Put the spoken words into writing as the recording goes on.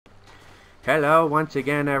Hello, once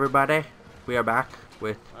again, everybody. We are back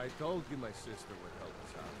with... I told you my sister would help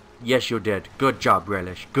us out. Yes, you did. Good job,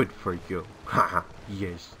 Relish. Good for you. Haha,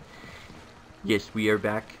 yes. Yes, we are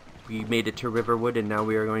back. We made it to Riverwood, and now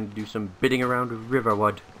we are going to do some bidding around with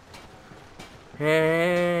Riverwood.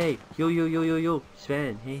 Hey! Yo.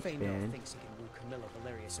 Sven, hey, Sven. Thinks he can woo Camilla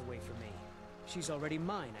Valerius away from me. She's already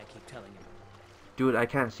mine, I keep telling him. Dude, I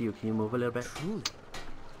can't see you. Can you move a little bit? Truly?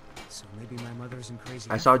 So maybe my mother isn't crazy.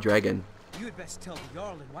 I saw a dragon. You had best tell the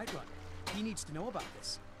Jarl in Whiterun. He needs to know about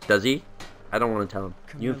this. Does he? I don't want to tell him.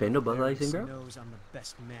 You Camilla offended by Valerius Lightning, bro? knows I'm the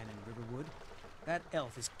best man in Riverwood. That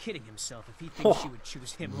elf is kidding himself if he thinks she would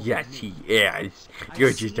choose him over Yes, me. he is.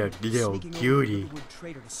 You're just a little cutie. Riverwood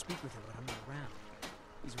trader to speak with her when I'm not around.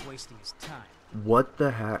 He's wasting his time. What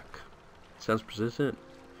the heck? Sounds persistent.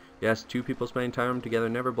 Yes, two people spending time together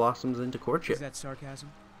never blossoms into courtship. Is that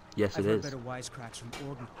sarcasm? Yes, it I've heard is. better wisecracks from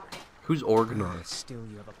Orgnar. Who's Orgnar? Still,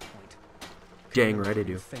 you have a point. Dang right I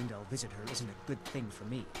do. Fendel visit her isn't a good thing for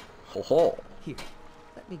me. Ho ho. Here,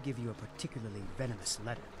 let me give you a particularly venomous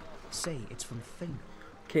letter. Say it's from Fendel.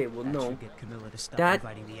 Okay, well That no. should get Camilla to stop That-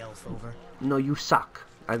 inviting the elf over. No, you suck.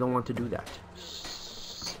 I don't want to do that.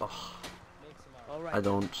 Ugh, All right. I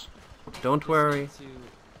don't. Don't worry.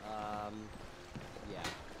 Yeah.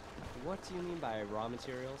 What do you mean by raw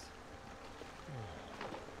materials?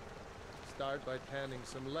 Start by tanning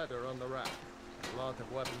some leather on the rack. A lot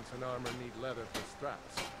of weapons and armor need leather for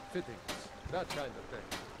straps, fittings, that kind of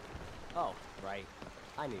thing. Oh, right.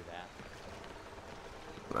 I knew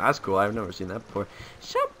that. That's cool. I've never seen that before.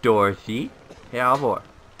 Sup, Dorothy? Hey, Alvor.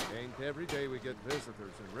 Ain't every day we get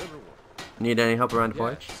visitors in Riverwood. Need any help around the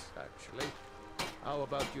forge? Yes, actually. How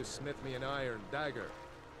about you smith me an iron dagger?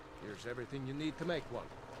 Here's everything you need to make one.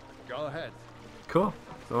 Go ahead. Cool.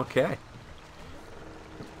 Okay.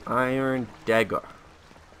 Iron dagger.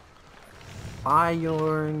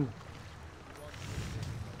 Iron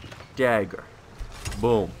dagger.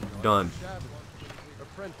 Boom. Done. Shabby.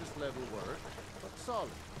 Apprentice level work, but solid.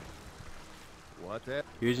 What else?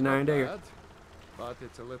 Here's an iron dagger. Bad, but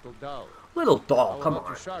it's a little dull. Little doll, How come about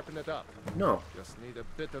on. you sharpen it up? No. Just need a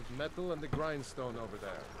bit of metal and the grindstone over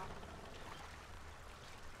there.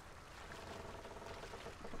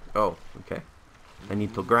 Oh, okay. I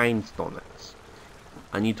need to grindstone it.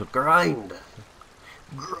 I need to grind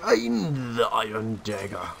the iron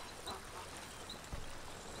dagger.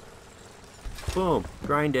 Boom.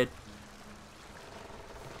 Grinded.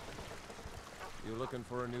 You looking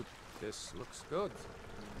for a new... This looks good.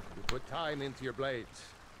 You put time into your blades.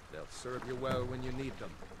 They'll serve you well when you need them.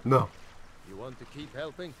 No. You want to keep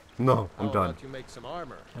helping? No, How I'm done. about you make some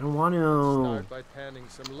armor? I don't want to. Start by tanning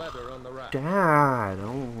some leather on the rack. Dad, I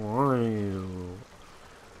don't want to.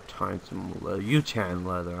 Tan some leather. You tan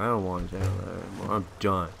leather. I don't want tan leather anymore. I'm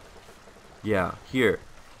done. Yeah, here's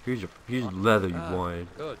leather you wanted.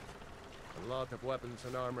 Good. A lot of weapons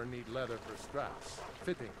and armor need leather for straps,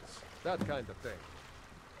 fittings, that kind of thing.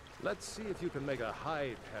 Let's see if you can make a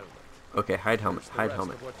hide helmet. Okay, hide helmet. Here's the Hide rest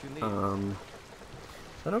helmet. of what you need.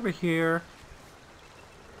 Is that over here?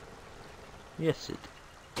 Yes, it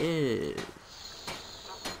is.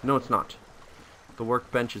 No, it's not. The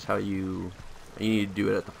workbench is how you need to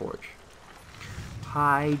do it at the forge.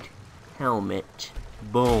 Hide helmet.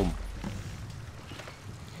 Boom.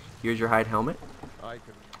 Here's your hide helmet. I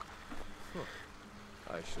could... Huh.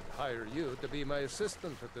 I should hire you to be my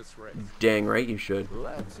assistant at this rate. Dang right you should.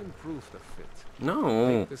 Let's improve the fit.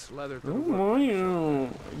 No. Make this leather to I the don't want you.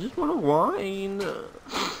 I just want to wine.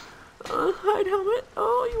 Hide helmet.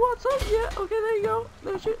 Oh, you want some? Yeah. Okay, there you go.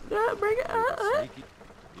 That's it. Bring it. Sneaky.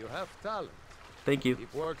 You have talent. Thank you.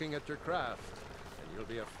 Keep working at your craft, and you'll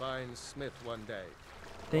be a fine smith one day.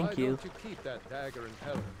 Thank Why you. don't you keep that dagger and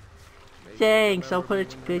helmet? Maybe Thanks, you'll I'll put remember it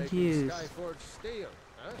to me when good you're making use. Skyforge steel,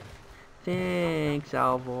 huh? Thanks,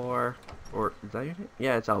 Alvor. Or is that your name?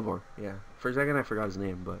 Yeah, it's Alvor. Yeah. For a second, I forgot his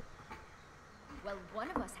name, but Well, one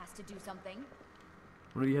of us has to do something.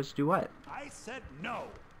 one of you has to do what? I said no.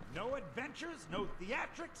 No adventures, no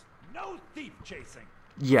theatrics, no thief chasing.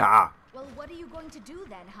 Yeah. Well, what are you going to do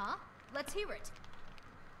then, huh? Let's hear it.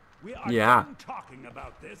 We are Yeah. done talking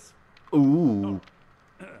about this. Ooh.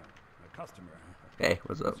 A customer. Hey,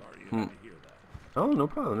 what's up? Sorry you had to hear that. Oh, no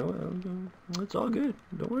problem. No, it's all good.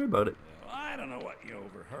 Don't worry about it. Well, I don't know what you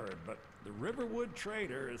overheard, but the Riverwood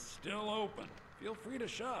Trader is still open. Feel free to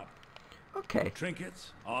shop. Okay.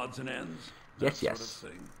 Trinkets, odds and ends, Yes, that yes.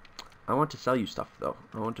 sort of thing. I want to sell you stuff, though.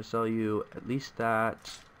 I want to sell you at least that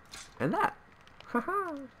and that.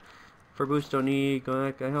 Haha. For boost, don't need. Go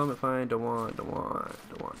back. A helmet, fine. Don't want.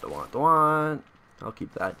 I'll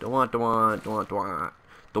keep that. Don't want.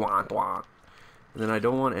 And then I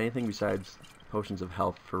don't want anything besides potions of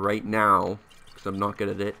health for right now, because I'm not good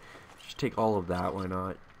at it. Just take all of that, why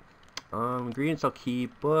not? Ingredients I'll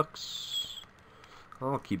keep. Books.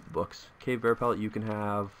 I'll keep the books. Cave bear pellet you can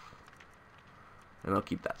have. And I'll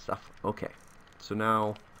keep that stuff. Okay. So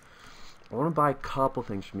now, I want to buy a couple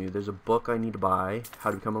things from you. There's a book I need to buy. How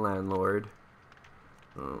to Become a Landlord.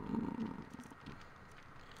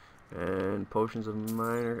 And potions of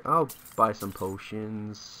minor. I'll buy some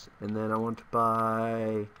potions. And then I want to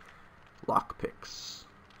buy lockpicks.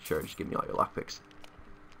 Sure, just give me all your lockpicks.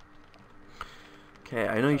 Okay,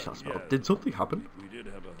 I know you saw spell. Yeah, Did something happen? We did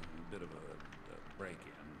have a bit of a break-in.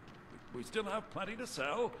 We still have plenty to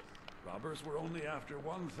sell. Robbers were only after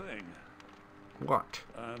one thing. What?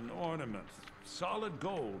 An ornament. Solid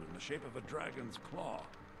gold in the shape of a dragon's claw.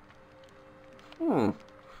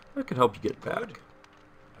 I could help you get it Good. back.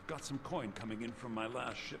 I've got some coin coming in from my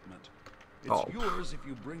last shipment. It's Oh. yours if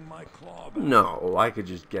you bring my claw back. No, I could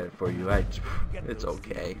just get it for you. Get It's those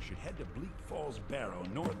okay. things, you should head to Bleak Falls Barrow,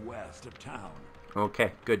 northwest of town.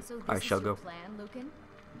 Okay, good. So this I is shall your go. plan, Lucan?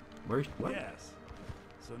 Where's what? Yes.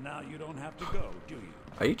 So now you don't have to go, do you?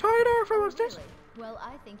 Are you tired of her from Oh, upstairs? really? Well,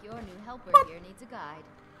 I think your new helper here needs a guide.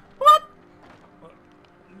 What?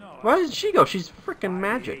 No. Why doesn't she go? She's freaking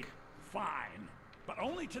magic. Fine, but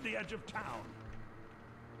only to the edge of town.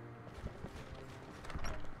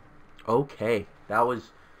 Okay, that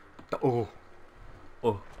was. Oh.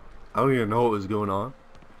 I don't even know what was going on.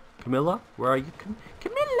 Camilla, where are you?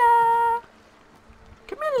 Camilla!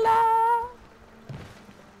 Camilla!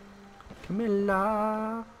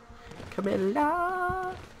 Camilla!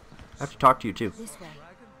 Camilla! I have to talk to you too. This way.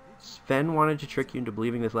 Sven wanted to trick you into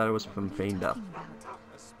believing this letter was from Faendal. Talking about?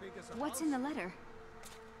 What's in the letter?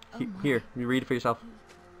 Oh my. Here, you read it for yourself.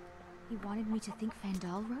 He wanted me to think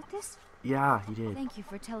Faendal wrote this? Yeah, he did. Thank you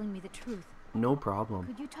for telling me the truth. No problem.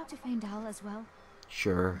 Could you talk to Faendal as well?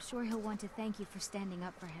 Sure. I'm sure he'll want to thank you for standing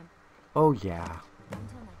up for him. Oh yeah.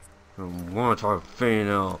 Until next I want to talk to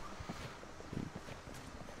Faendal.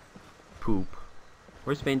 Poop.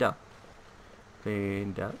 Where's Faendal?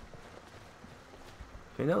 Faendal?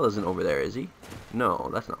 Faendal isn't over there, is he? No,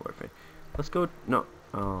 that's not where Faendal. Let's go. No.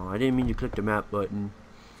 Oh, I didn't mean to click the map button.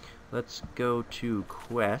 Let's go to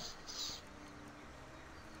quests.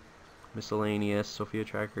 Miscellaneous, Sophia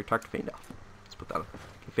Tracker, talk to Faendal. Let's put that on.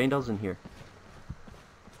 Okay, Faendal's in here.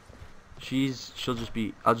 She'll just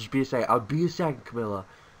be, I'll just be a second. I'll be a second, Camilla.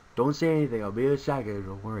 Don't say anything, I'll be a second,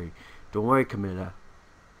 don't worry. Don't worry, Camilla.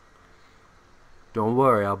 Don't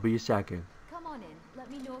worry, I'll be a second. Come on in.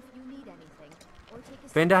 Let me know if you need anything. Or take a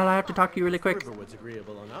Faendal, I have to talk to you really quick. Riverwood's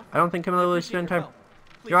agreeable enough. I don't think Camilla will Appreciate spend your time. help.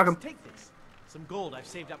 Please, You're welcome. take this. Some gold I've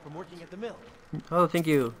saved up from working at the mill. Oh, thank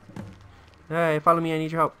you. Hey, follow me, I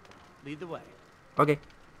need your help. Lead the way. Okay.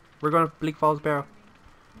 We're going to Bleak Falls Barrow.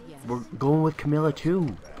 Yes. We're going with Camilla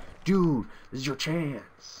too. Dude, this is your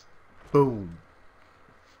chance. Boom.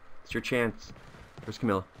 It's your chance. Where's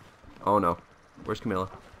Camilla? Oh no. Where's Camilla?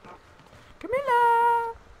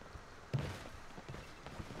 Camilla!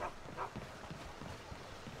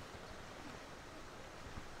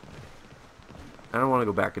 I don't want to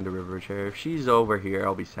go back into River Chair. If she's over here,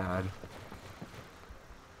 I'll be sad.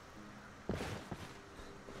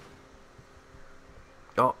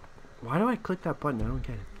 Oh, why do I click that button? I don't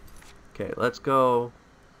get it. Okay, let's go.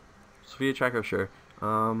 Sophia Tracker, sure.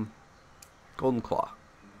 Golden Claw.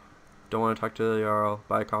 Don't want to talk to the Jarl.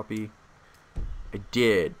 Buy a copy. I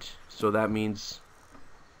did. So that means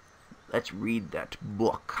let's read that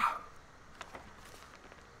book.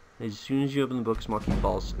 As soon as you open the book, Smoky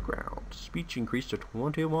falls to the ground. Speech increased to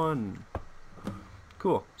 21.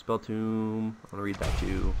 Cool. Spell Tomb. I want to read that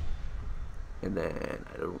too. And then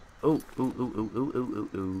I don't.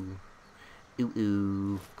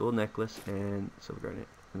 Ooh. Gold necklace and silver garnet.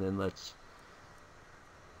 And then let's.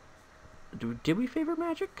 Did we favor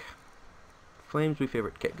magic? Flames we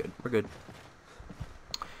favored. Okay, good. We're good.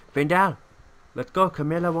 Faendal, let's go.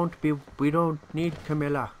 Camilla won't be. We don't need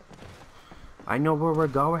Camilla. I know where we're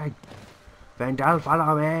going. Faendal,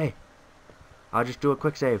 follow me. I'll just do a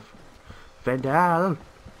quick save. Faendal,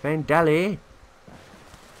 Faendali.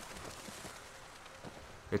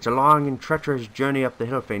 It's a long and treacherous journey up the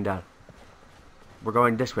hill, Faendal. We're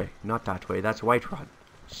going this way, not that way. That's Whiterun.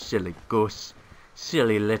 Silly goose.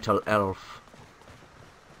 Silly little elf.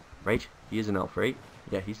 Right? He is an elf, right?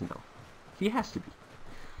 Yeah, he's an elf. He has to be.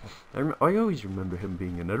 I always remember him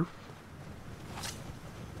being an elf.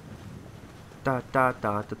 Da da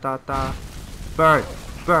da da da da. Burn!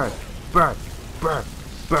 Burn! Burn! Burn!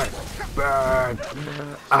 Burn! Burn!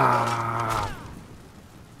 Ah!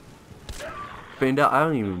 Faendal, I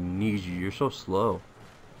don't even need you. You're so slow.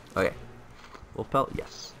 Okay. Wolf pelt,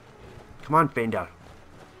 yes. Come on, Faendal.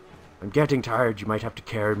 I'm getting tired. You might have to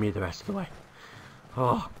carry me the rest of the way.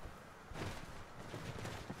 Oh.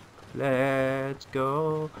 Let's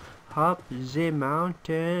go up the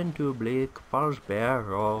mountain to Bleak Falls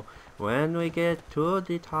Barrow. When we get to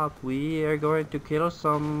the top, we are going to kill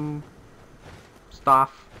some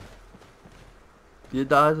stuff. It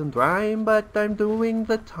doesn't rhyme, but I'm doing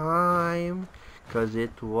the time. 'Cause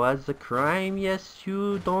it was a crime. Yes,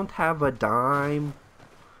 you don't have a dime.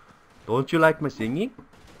 Don't you like my singing?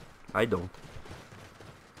 I don't.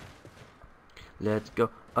 Let's go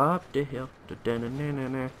up the hill. There's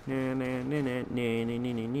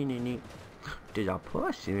a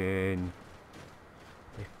person.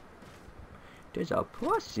 There's a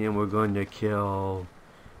person we're going to kill.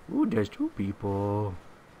 Ooh, there's 2 people.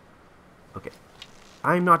 Okay.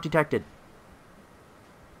 I'm not detected.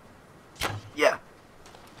 Yeah.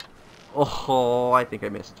 Oh, I think I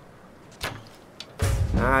missed.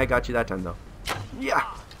 I got you that time, though. Yeah.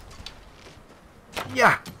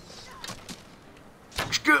 Yeah.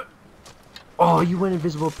 Oh, you went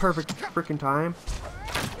invisible perfect freaking time.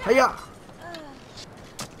 Hiya.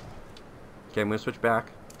 Okay, I'm gonna switch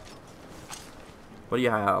back. What do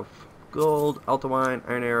you have? Gold, Alta wine,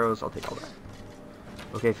 iron arrows. I'll take all that.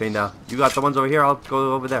 Okay, Faendal, you got the ones over here. I'll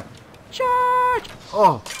go over there. Charge!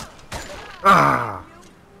 Oh. Ah.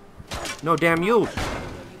 No, damn you.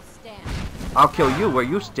 I'll kill you where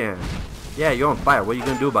you stand. Yeah, you're on fire. What are you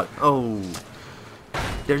gonna do about it? Oh.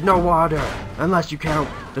 There's no water unless you count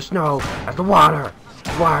the snow as the water.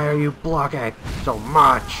 Why are you blocking so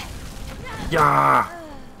much? Yeah.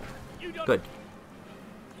 Good.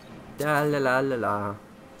 Da la la la la.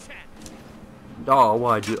 Oh,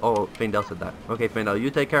 why'd you? Oh, Faendal said that. Okay, Faendal, you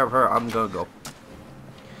take care of her. I'm gonna go.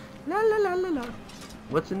 La la la la la.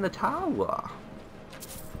 What's in the tower?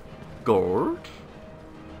 Gold.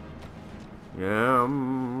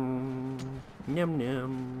 Yum. Yum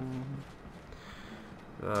yum.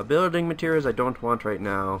 Building materials I don't want right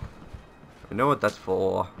now. I know what that's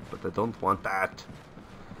for, but I don't want that.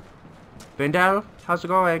 Faendal, how's it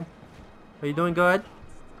going? Are you doing good?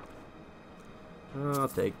 I'll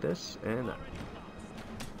take this and that.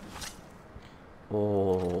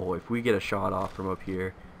 Oh, if we get a shot off from up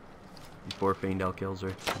here before Faendal kills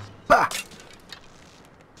her. Bah!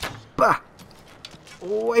 Bah!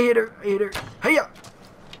 Oh, I hit her! I hit her! Hiya!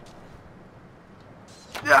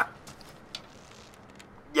 Yeah!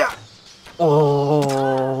 Yeah!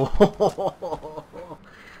 Oh!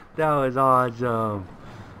 That was awesome!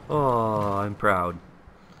 Oh, I'm proud.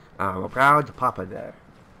 I'm a proud Papa there.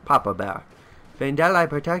 Papa Bear. Faendal, I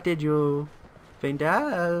protected you.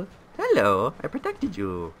 Faendal! Hello! I protected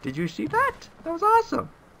you. Did you see that? That was awesome!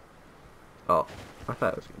 Oh, I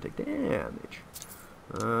thought I was gonna take damage.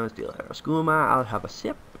 Steel arrow. Skooma, I'll have a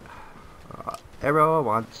sip. Arrow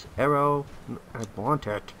wants arrow. I want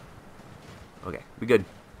it. Okay, we good.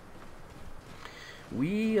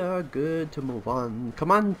 We are good to move on.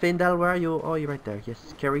 Come on, Faendal, where are you? Oh, you're right there.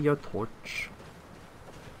 Yes, carry your torch.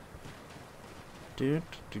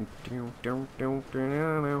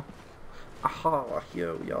 Aha,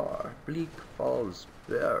 here we are. Bleak Falls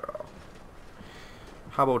Barrow.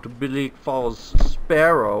 How about Bleak Falls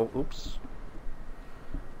Sparrow? Oops.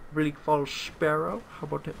 Bleak Falls Sparrow? How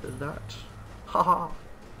about that? Haha.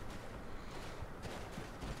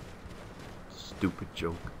 Stupid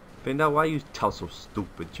joke. Faendal, why you tell so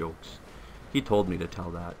stupid jokes? He told me to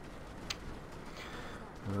tell that.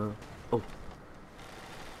 Oh.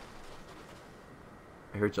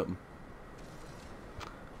 I heard something.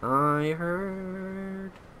 I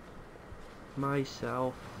heard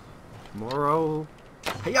myself tomorrow.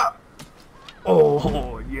 Hiya!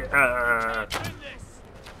 Oh, yeah!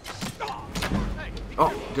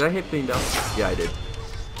 Oh, did I hit Faendal? Yeah, I did.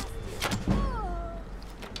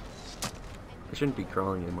 I shouldn't be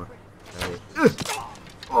crawling anymore.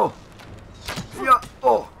 Oh! Yeah!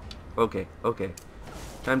 Oh! Okay, okay.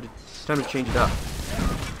 Time to change it up.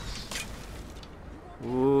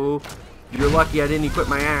 Ooh. You're lucky I didn't equip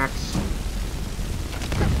my axe.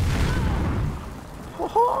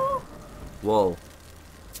 Whoa.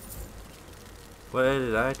 Where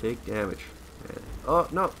did I take damage? Oh,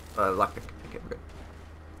 no. Lockpick. Okay, we're good.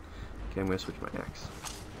 Okay, I'm gonna switch my axe.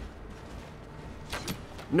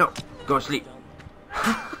 No! Go to sleep.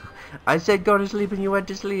 I said go to sleep and you went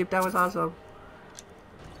to sleep. That was awesome.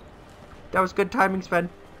 That was good timing, Sven.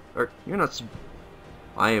 Or, you're not...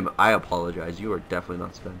 I apologize. You are definitely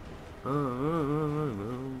not Sven.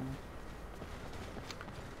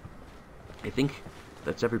 I think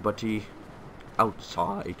that's everybody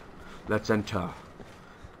outside. Let's enter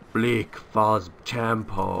Bleak Falls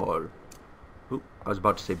Temple. Ooh, I was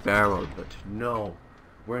about to say Barrow, but no.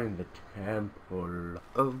 We're in the temple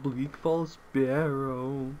of Bleak Falls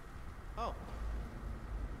Barrow. Oh,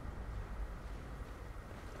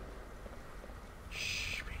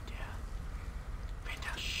 Shh, Rita.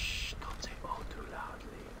 Rita, shh. Don't say oh too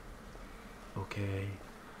loudly. Okay?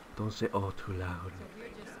 Don't say oh too loudly. So we're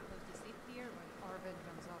just supposed to sit here when Arvid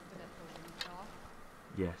runs off to that golden jaw?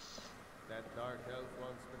 Yes. That dark elf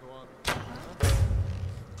wants to go on.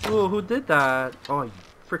 Oh, who did that? Oh, you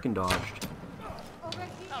freaking dodged. Over here!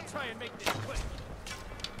 I'll try and make this quick.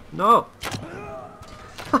 No!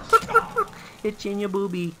 It's in your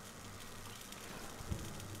boobie.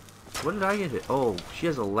 What did I get hit? Oh, she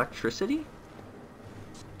has electricity?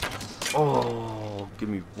 Oh, give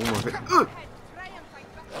me one more hit. Ugh! Try and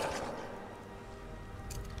fight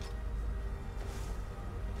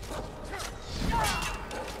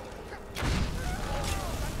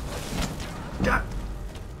back.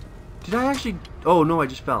 Did I actually? Oh no, I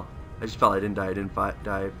just fell. I just fell. I didn't die. I didn't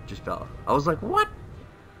die. I just fell. I was like, what?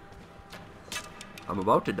 I'm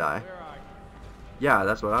about to die. Where are you? Yeah,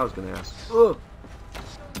 that's what I was gonna ask. Oh.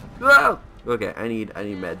 Ah! Okay, I need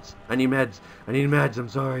meds. I need meds. I'm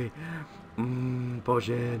sorry.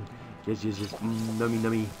 Potion. Yes. Nummy,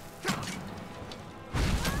 nummy.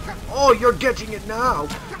 Oh, you're getting it now.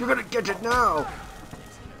 You're gonna get it now.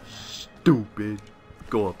 Stupid.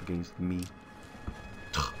 Go up against me.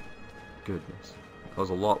 Goodness. That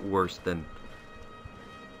was a lot worse than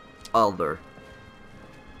other.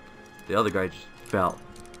 The other guy just fell.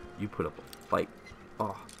 You put up a fight.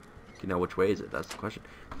 Oh. Okay, now which way is it? That's the question.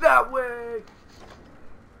 That way!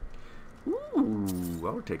 Ooh,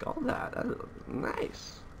 I would take all that. That is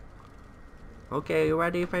nice. Okay, you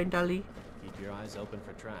ready, friendly? Keep your eyes open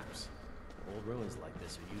for traps. Old ruins like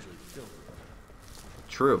this are usually filled with them.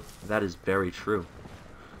 True. That is very true.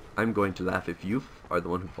 I'm going to laugh if you are the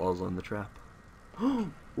one who falls on the trap.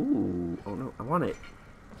 Ooh. Oh no, I want it.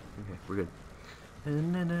 Okay, we're good.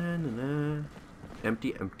 Na-na-na-na-na.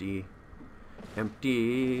 Empty, empty.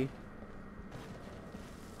 Empty.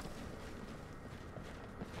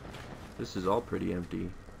 This is all pretty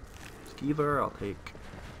empty. Skeever, I'll take.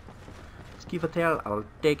 Skeever tail, I'll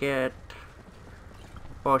take it.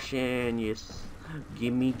 Potion, yes.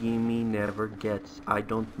 Gimme, never gets. I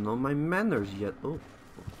don't know my manners yet. Oh.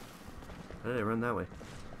 How did I run that way?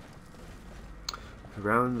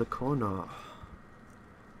 Around the corner.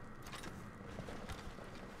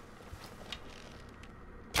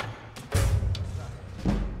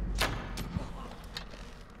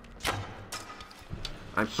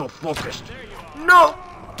 I'm so focused. No!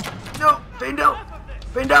 No! Findel!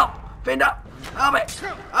 Findel! Findel! Help me!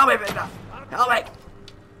 Help me, Findel! Help me!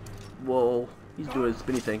 Whoa. He's doing a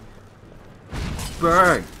spinny thing.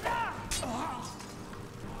 Burn!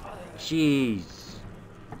 Jeez.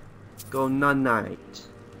 Go nun-night.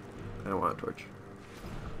 I don't want a torch.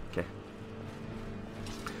 Okay.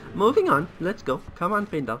 Moving on. Let's go. Come on,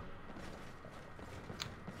 Findel.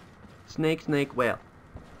 Snake, snake, whale.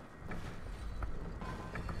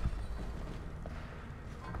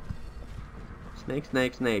 Snake,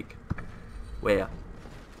 snake, snake. Whale.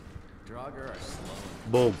 Draugr are slow.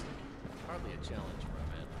 Boom. Hardly a challenge for a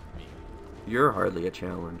man like me. You're hardly a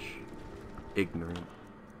challenge. Ignorant.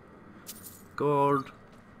 Gold.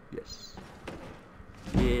 Yes.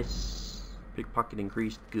 Yes. Pickpocket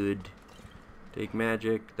increased. Good. Take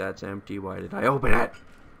magic. That's empty. Why did I open it?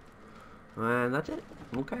 And that's it.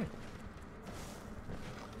 Okay.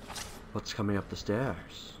 What's coming up the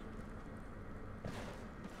stairs?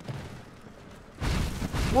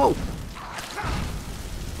 Whoa!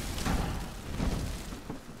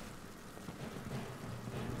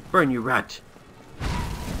 Burn, you rat!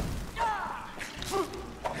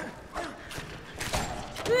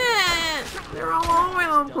 They're all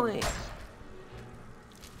over the place.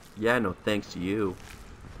 Yeah, no thanks to you.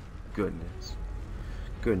 Goodness.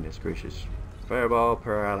 Goodness gracious. Fireball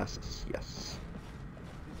paralysis. Yes.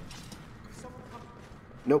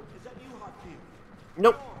 Nope.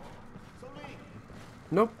 Nope.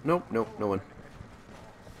 Nope, nope, nope, no one.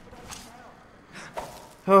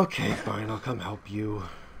 Okay, fine, I'll come help you.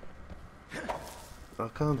 I'll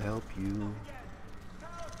come help you.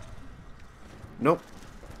 Nope.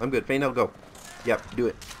 I'm good. Fainel, go. Yep, do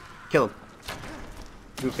it. Kill him.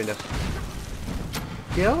 Do it, Fainel.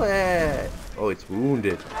 Kill it! Oh, it's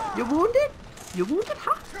wounded. You wounded? You wounded?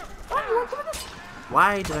 Huh? Oh, you want some of this?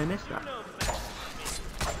 Why did I miss that?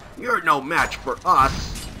 You're no match for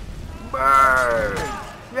us. Burn!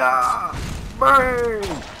 Yeah! Burn!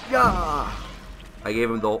 Yeah! I gave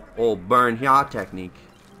him the old burn ya technique.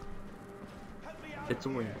 It's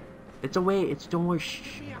away. It's away. It's don't worry.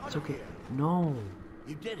 Shh. It's okay. No.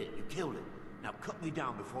 You did it. You killed it. Now cut me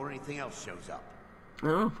down before anything else shows up. I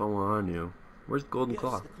don't know if I want to. Where's the golden Yes,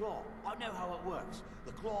 claw? the claw. I know how it works.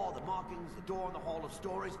 The claw, the markings, the door in the Hall of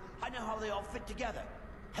Stories. I know how they all fit together.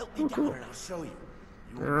 Help me down and I'll show you.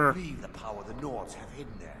 You won't believe the power the Nords have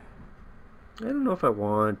hidden there. I don't know if I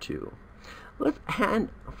want to. Let's hand...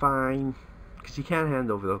 Fine. Because you can't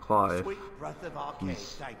hand over the claw if Sweet breath of arcade.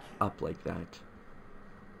 he's Thank you. up like that.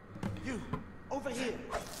 You, over here.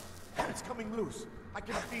 It's coming loose. I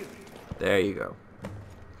can feel it. There you go.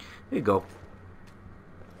 There you go.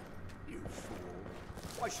 You fool.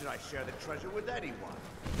 Why should I share the treasure with anyone?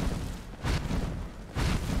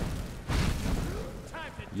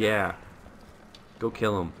 Yeah. Go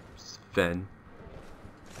kill him, Sven.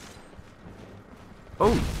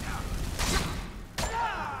 Oh!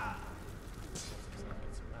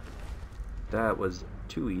 That was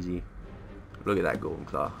too easy. Look at that golden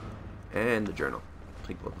claw. And the journal.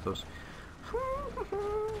 Take both of those.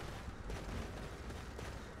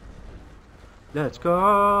 Let's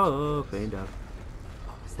go! Find out.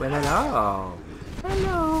 Well, hello!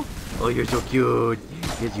 Hello! Oh, you're so cute!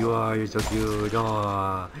 Yes, you are. You're so cute.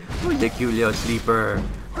 Oh, who's a cute little sleeper?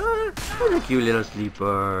 Who's a cute little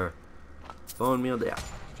sleeper? Bone meal there.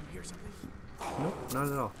 Did you hear something? Nope, not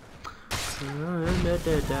at all.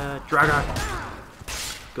 Dragon!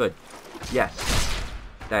 Good. Yes.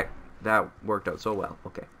 That worked out so well.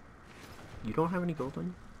 Okay. You don't have any gold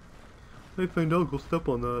on you? I find out. Go step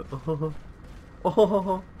on that.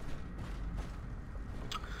 Oh.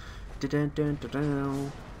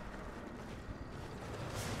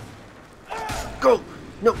 Go!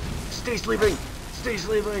 No! Stay sleeping! Stay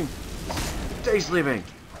sleeping! Stay sleeping!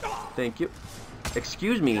 Thank you.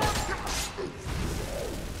 Excuse me.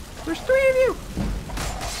 There's 3 of you!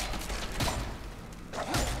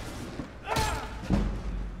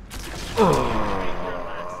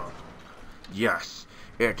 Oh. Yes,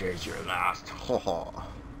 it is your last. Ho ho.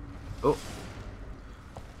 Oh.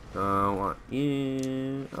 I want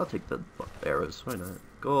you. I'll take the arrows. Why not?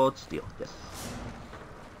 Gold, steel. Yes.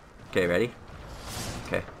 Okay, ready?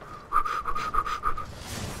 Okay.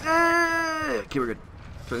 Okay, we're good.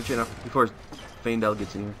 Turn the chain off before Faendal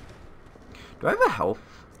gets in here. Do I have a health?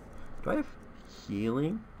 Do I have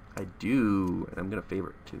healing? I do. And I'm gonna favor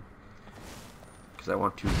it too. Because I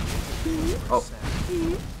want to. Oh.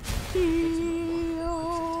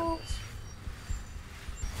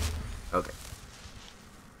 Okay.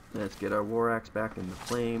 Let's get our war axe back in the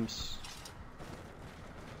flames.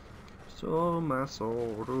 So my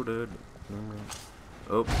soul rooted.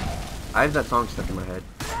 Oh, I have that song stuck in my head.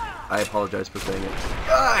 I apologize for saying it.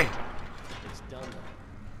 Die! It's done though.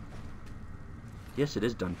 Yes, it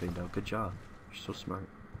is done, Faendal. Good job. You're so smart.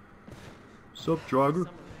 Sup, Jogger?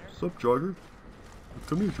 Sup, Jogger?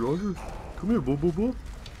 Come here, Jogger. Come here, boo boo boo.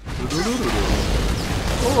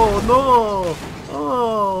 Oh no!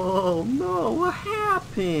 Oh no! What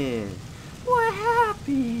happened? What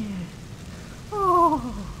happened? Oh,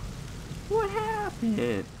 what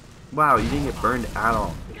happened? Wow, you didn't get burned at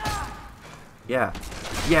all. Yeah,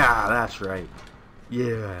 yeah, that's right.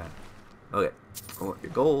 Yeah. Okay, I want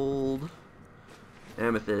your gold,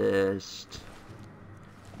 amethyst,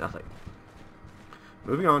 nothing.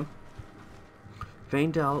 Moving on.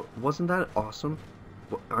 Faendal, wasn't that awesome?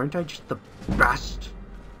 Aren't I just the best?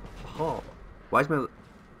 Oh, why is my...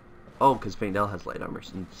 Oh, because Faendal has light armor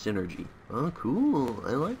and synergy. Oh, cool.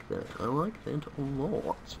 I like that. I like that a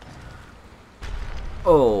lot.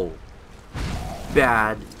 Oh,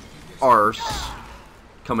 bad arse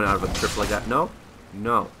coming out of a trip like that. No,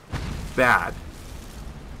 no, bad,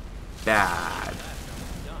 bad.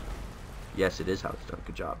 Yes, it is how it's done.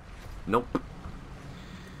 Good job. Nope.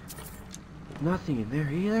 Nothing in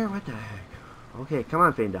there either. What the heck? Okay, come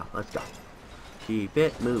on, Faendal. Let's go. Keep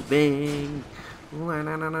it moving. La,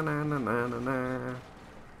 na, na, na, na, na, na, na.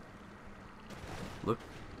 Look,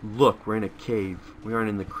 look, we're in a cave. We aren't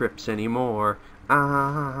in the crypts anymore.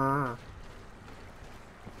 Ah.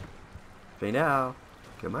 Faendal,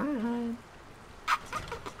 come on.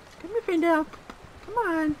 Come here, Faendal. Come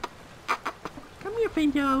on. Come here,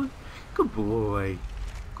 Faendal. Good boy.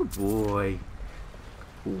 Good boy.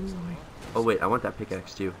 Good boy. Oh wait, I want that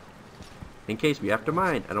pickaxe too. In case we have to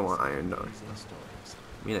mine. I don't want iron though.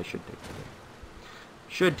 I mean, I should take it.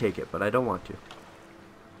 Should take it, but I don't want to.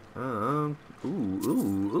 Ooh, ooh,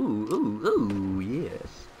 ooh, ooh, ooh,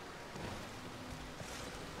 yes.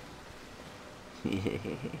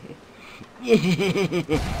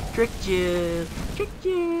 Tricked you! Tricked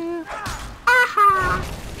you! Aha!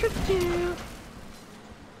 Tricked you!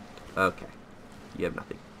 Okay. You have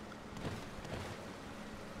nothing.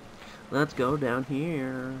 Let's go down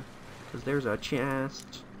here. Because there's a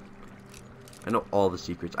chest. I know all the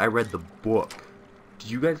secrets. I read the book. Did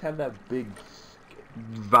you guys have that big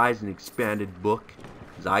revised and expanded book?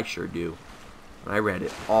 Because I sure do. I read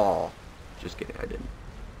it all. Just kidding, I didn't.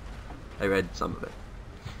 I read some of it.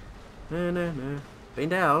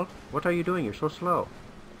 Vandal, what are you doing? You're so slow.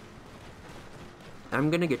 I'm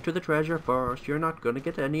gonna get to the treasure first. You're not gonna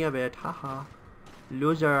get any of it. Haha.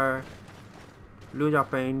 Loser. Loser,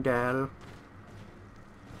 Vandal.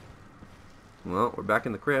 Well, we're back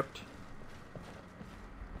in the crypt.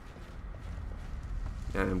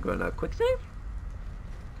 And I'm gonna quick save.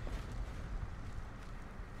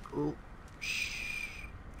 Oh, shh.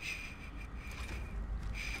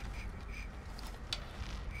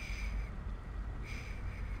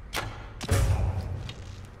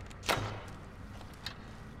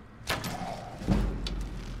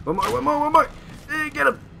 One more! Hey, get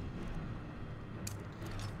him!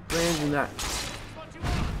 Ranging that.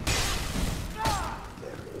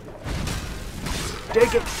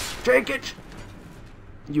 Take it!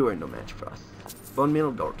 You are no match for us. Bone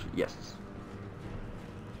meal gold, yes.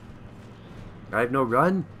 I have no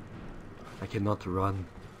run. I cannot run.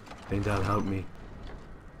 Vandal, help me.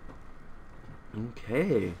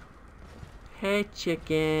 Okay. Hey,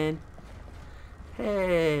 chicken.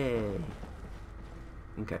 Hey.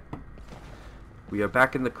 Okay. We are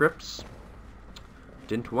back in the crypts.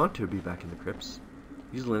 Didn't want to be back in the crypts.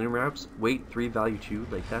 Use linen wraps. Weight 3, value 2.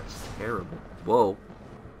 Like, that's terrible. Whoa.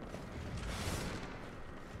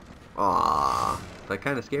 Aww. That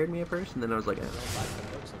kind of scared me at first, and then I was like,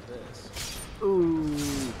 ooh.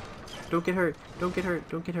 Don't get hurt. Don't get hurt.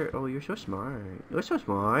 Oh, you're so smart. You're so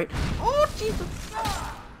smart. Oh, Jesus.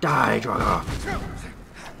 Die, Draga.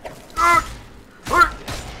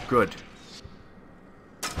 Good.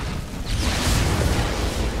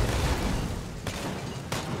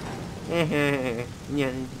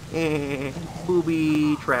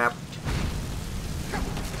 Booby trapped.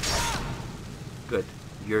 Good.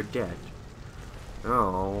 You're dead.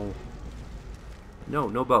 Oh.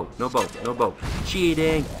 No bow.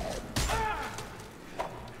 Cheating.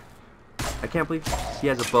 I can't believe he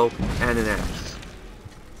has a bow and an axe.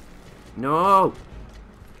 No.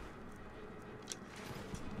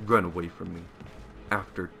 Run away from me.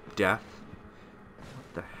 After death.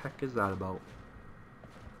 What the heck is that about?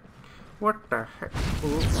 What the heck?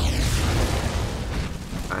 Ooh.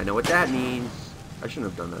 I know what that means. I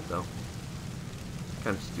shouldn't have done that though.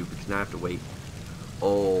 Kind of stupid because now I have to wait.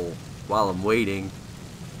 Oh, while I'm waiting.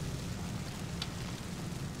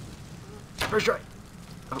 First try.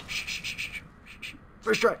 Oh, shh.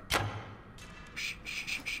 First try.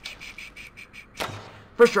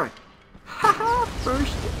 First try. Haha,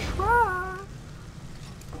 first try.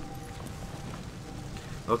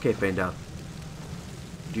 Okay, Vandal.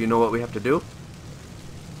 Do you know what we have to do?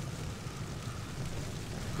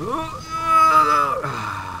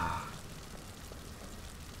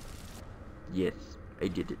 Yes, I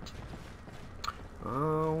did it.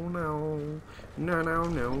 Oh no. No.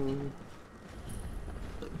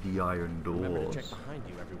 The iron door. Remember to check behind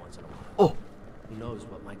you every once in a while. Oh! Who knows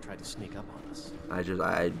what might try to sneak up on us. I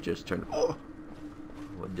just turned. Oh!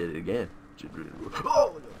 What did it again?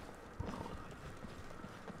 Oh!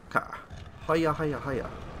 Hiya.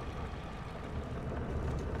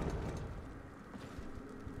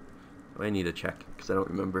 I need to check because I don't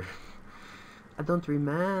remember.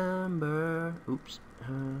 Oops.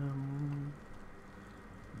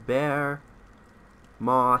 Bear,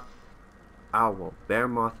 moth, owl. Bear,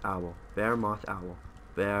 moth, owl. Bear, moth, owl.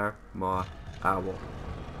 Bear, moth, owl.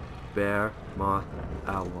 Bear, moth,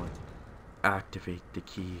 owl. Activate the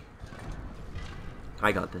key.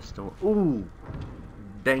 I got this. Don't. Ooh.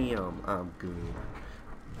 Damn, I'm good.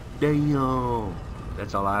 Damn.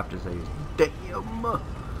 That's all I have to say is damn.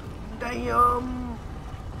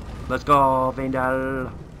 Let's go,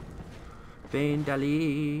 Vandal.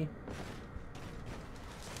 Vandali.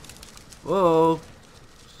 Whoa.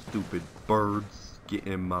 Stupid birds get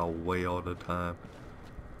in my way all the time.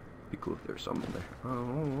 Be cool if there's something there.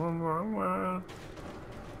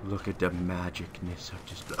 Look at the magicness of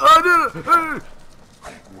just.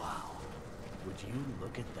 Wow. Would you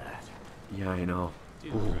look at that? Yeah, I know. Do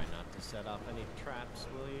try not to set off any traps,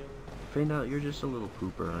 will you? Vandal, you're just a little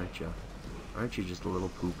pooper, aren't you? Aren't you just a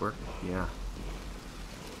little pooper? Yeah.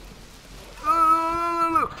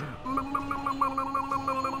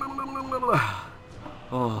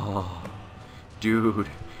 Oh, dude,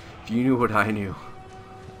 if you knew what I knew.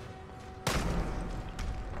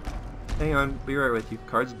 Hang on, be right with you.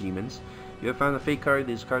 Cards, demons. You have found the fake card.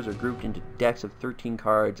 These cards are grouped into decks of 13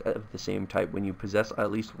 cards of the same type. When you possess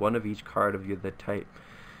at least one of each card of the type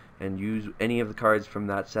and use any of the cards from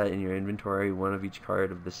that set in your inventory, one of each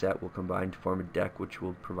card of the set will combine to form a deck which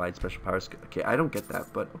will provide special powers. Okay, I don't get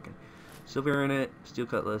that, but okay. Silver in it. Steel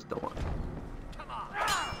cutlass. Don't want.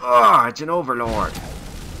 Oh, it's an overlord.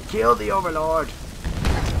 Kill the overlord.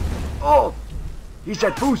 Oh, he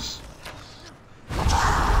said foos.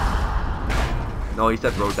 No, he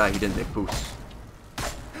said road die. He didn't say foos.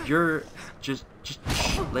 You're just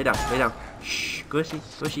shh, lay down, lay down. Shh, gushy,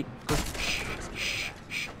 gushy, gushy. Shh, shh,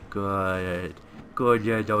 shh. Good, good,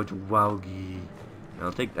 yeah, don't wowgy.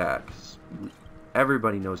 I'll take that, cause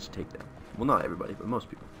everybody knows to take that. Well, not everybody, but most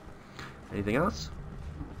people. Anything else?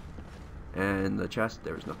 And the chest,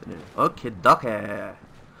 there was nothing in it. Okay, dokie.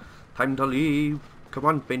 Time to leave. Come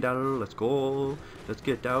on, Findel, let's go. Let's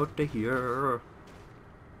get out of here.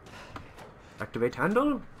 Activate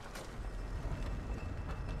handle.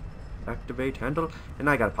 Activate handle. And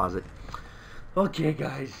I gotta pause it. Okay,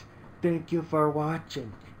 guys. Thank you for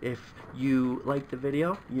watching. If you like the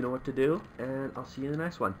video, you know what to do. And I'll see you in the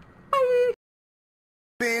next one. Bye.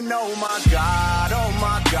 Oh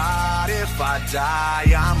my God, if I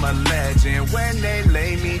die, I'm a legend. When they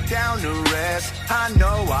lay me down to rest, I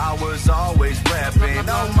know I was always repping.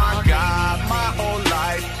 Oh my God, my whole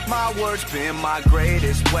life, my words been my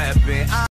greatest weapon.